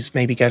families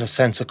maybe get a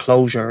sense of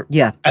closure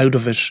out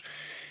of it.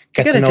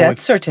 Get a death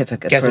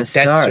certificate for a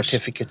start. Get a death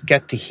certificate,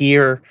 get to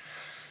hear,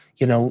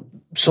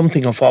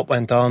 something of what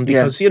went on,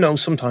 because,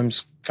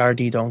 sometimes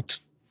Gardaí don't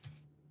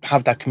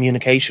have that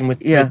communication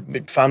with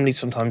families.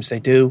 Sometimes they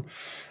do.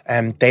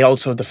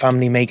 The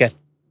family may get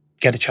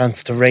a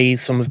chance to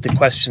raise some of the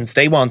questions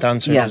they want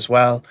answered as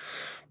well.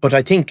 But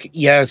I think,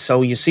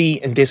 so you see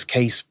in this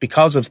case,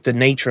 because of the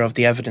nature of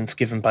the evidence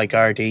given by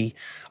Gardaí,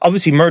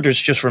 obviously murders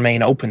just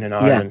remain open in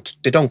Ireland.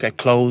 They don't get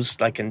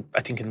closed. Like I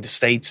think in the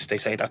States, they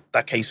say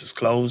that case is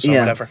closed or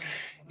whatever.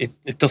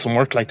 It doesn't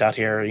work like that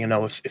here.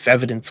 If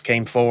evidence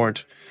came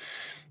forward,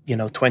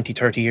 20,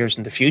 30 years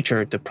in the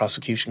future, the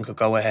prosecution could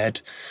go ahead.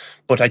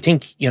 But I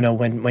think,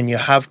 when you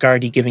have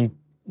Gardaí giving,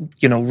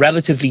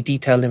 relatively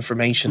detailed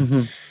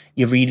information,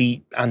 you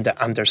really, and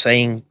they're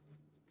saying,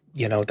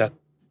 that,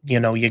 you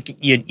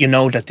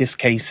know that this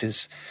case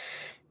is,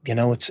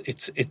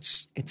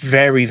 it's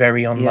very,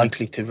 very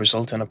unlikely to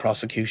result in a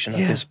prosecution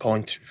at this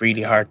point.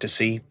 Really hard to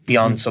see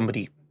beyond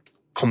somebody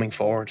coming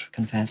forward.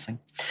 Confessing.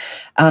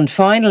 And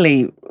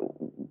finally,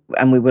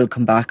 and we will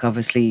come back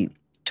obviously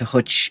to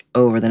Hutch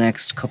over the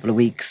next couple of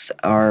weeks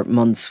or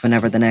months,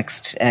 whenever the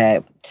next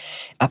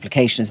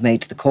application is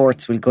made to the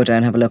courts. We'll go down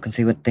and have a look and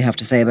see what they have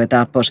to say about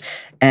that. But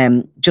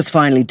just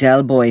finally,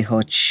 Del Boy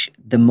Hutch,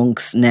 the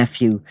monk's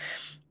nephew,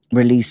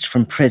 released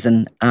from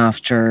prison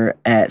after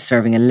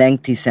serving a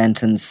lengthy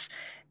sentence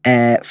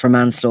for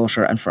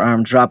manslaughter and for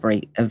armed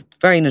robbery, a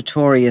very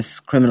notorious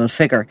criminal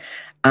figure.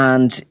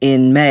 And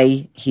in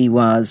May, he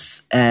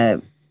was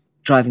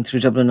driving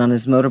through Dublin on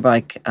his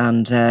motorbike,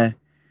 and there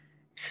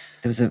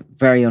was a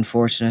very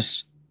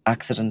unfortunate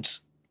accident.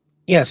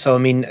 Yeah, so I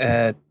mean,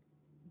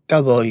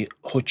 Del Boy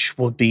Hutch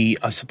would be,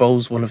 I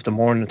suppose, one of the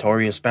more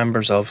notorious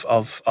members of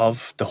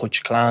the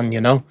Hutch clan,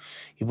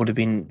 He would have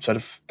been sort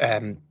of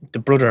the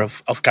brother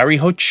of Gary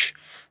Hutch,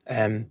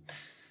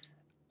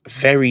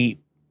 very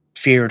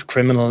feared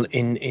criminal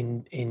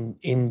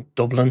in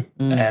Dublin,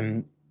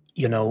 and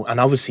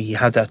obviously he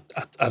had that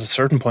at a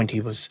certain point.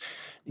 He was,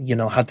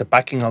 had the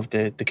backing of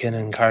the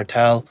Kinnan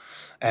cartel.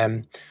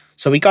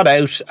 So he got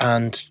out,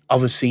 and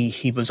obviously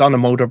he was on a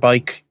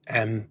motorbike.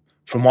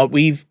 From what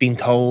we've been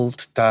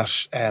told,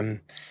 that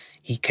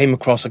he came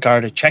across a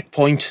Garda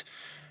checkpoint.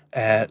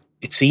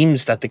 It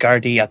seems that the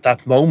Gardaí at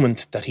that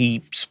moment that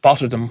he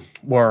spotted them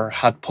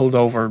had pulled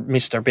over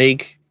Mr.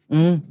 Big,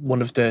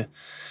 one of the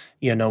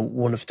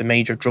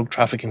major drug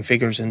trafficking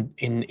figures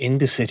in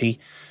the city.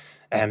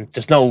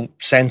 There's no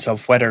sense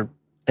of whether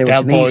They were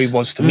Del to Boy meet.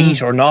 was to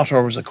meet or not,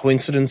 or was a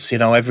coincidence. You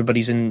know,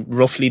 everybody's in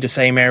roughly the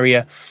same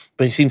area,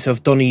 but he seems to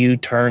have done a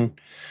U-turn,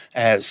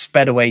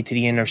 sped away to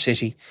the inner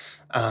city,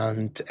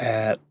 and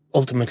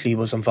ultimately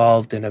was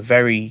involved in a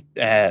very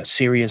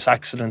serious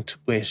accident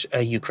with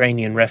a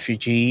Ukrainian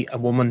refugee, a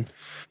woman.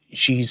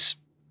 She's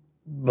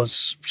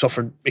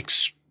suffered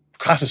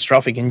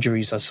catastrophic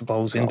injuries, I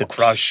suppose, in the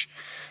crash.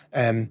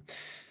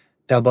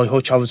 Del Boy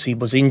Hutch obviously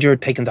was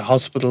injured, taken to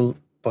hospital,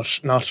 but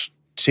not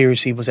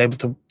seriously, was able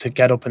to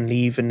get up and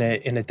leave in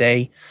a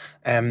day.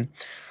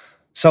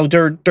 So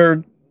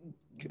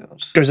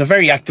there's a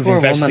very active Poor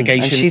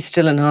investigation. woman. And she's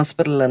still in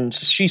hospital, and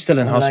she's still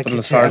in unlikely hospital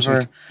as to far as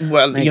ever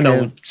well, you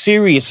know, a-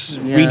 serious,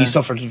 Yeah. really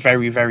suffered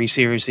very, very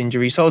serious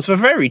injury. So it's a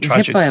very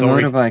tragic hit by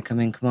story. a motorbike. I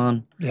mean, come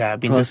on, Yeah, I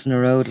mean, crossing a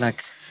road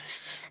like.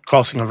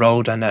 crossing a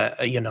road, and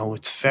you know,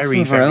 it's very,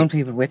 Some of our very. own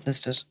people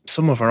witnessed it.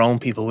 Some of our own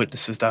people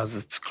witnesses that, as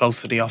it's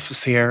close to the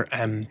office here.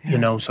 You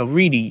know, so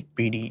really,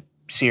 really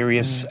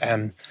serious.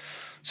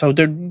 So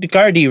the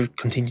Gardaí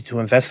continue to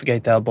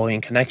investigate Del Boy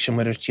in connection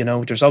with it. You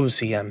know, there's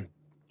obviously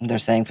They're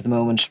saying for the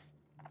moment,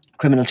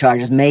 criminal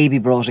charges may be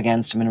brought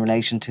against him in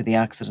relation to the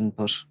accident,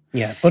 but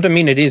yeah, but I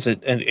mean, it is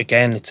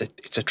again,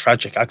 it's a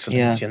tragic accident.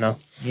 Yeah. You know.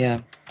 yeah,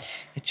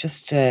 it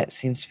just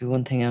seems to be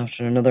one thing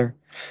after another.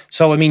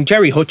 So I mean,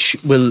 Gerry Hutch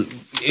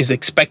is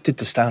expected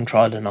to stand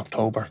trial in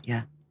October.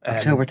 Yeah,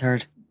 October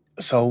 3rd.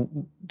 So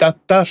that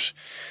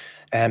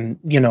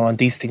you know, and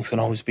these things can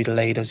always be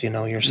delayed, as you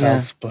know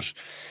yourself. But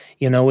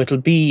you know, it'll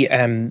be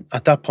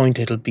at that point,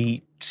 it'll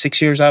be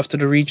 6 years after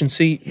the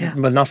Regency. Yeah.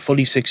 Well, not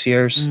fully 6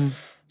 years.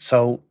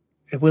 So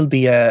it will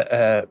be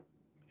a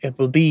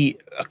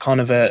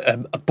kind of a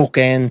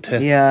bookend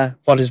to Yeah,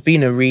 what has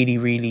been a really,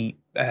 really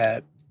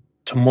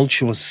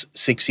tumultuous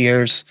 6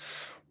 years,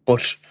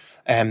 but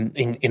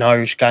in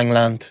Irish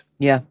gangland.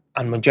 yeah,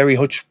 And when Gerry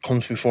Hutch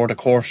comes before the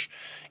court,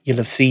 you'll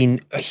have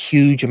seen a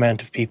huge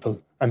amount of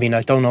people. I mean,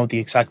 I don't know the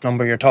exact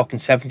number. You're talking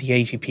 70,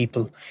 80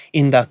 people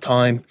in that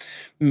time.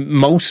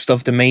 Most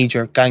of the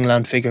major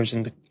gangland figures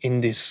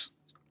in this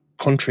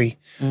country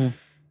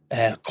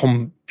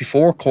come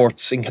before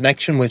courts in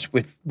connection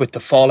with the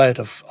fallout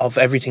of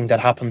everything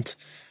that happened.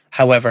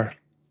 However,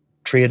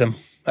 3 of them,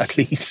 at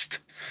least,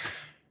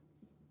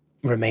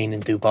 remain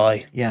in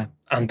Dubai. yeah.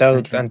 And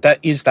exactly. that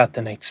is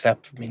the next step.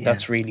 I mean, Yeah.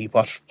 that's really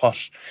what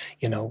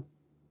you know.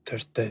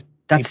 There's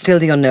That's still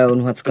the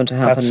unknown. What's going to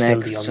happen that's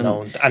next? still the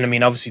unknown. And I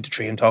mean, obviously, the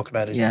 3 I'm talking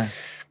about is Yeah.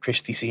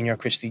 Christy Senior,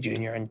 Christy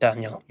Junior, and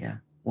Daniel. Yeah,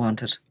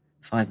 wanted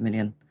 5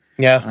 million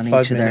Yeah, on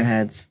 5 each of their million.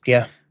 heads,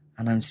 Yeah,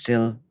 and I'm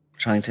still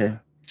trying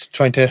to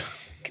trying to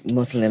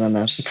muscle in on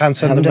that. can't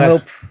send Having them to a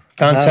hope.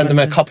 can't send them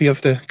a Having to- copy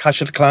of the Cash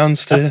of the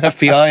Clowns to the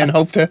FBI and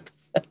hope to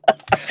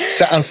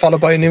and followed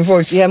by an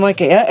invoice. Yeah, might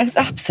get. Yeah,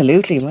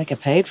 absolutely, might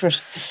get paid for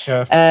it.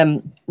 Yeah.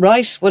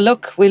 Right. Well,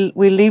 look, we'll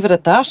leave it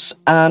at that,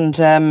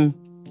 and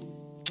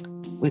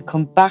we'll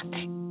come back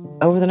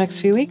over the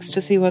next few weeks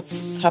to see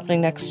what's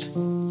happening next.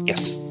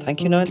 Yes.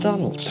 Thank you, Niall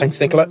Donald. Thanks,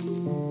 Nicola.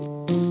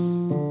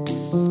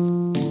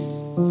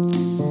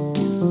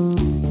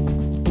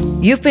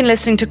 You've been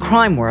listening to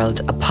Crime World,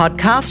 a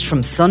podcast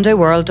from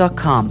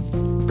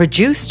SundayWorld.com,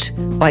 produced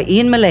by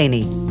Ian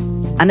Mullaney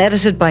and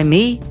edited by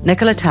me,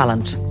 Nicola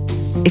Tallant.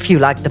 If you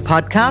like the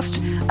podcast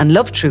and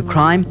love true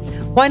crime,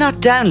 why not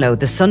download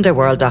the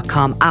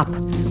SundayWorld.com app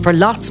for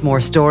lots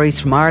more stories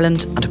from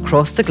Ireland and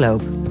across the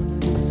globe.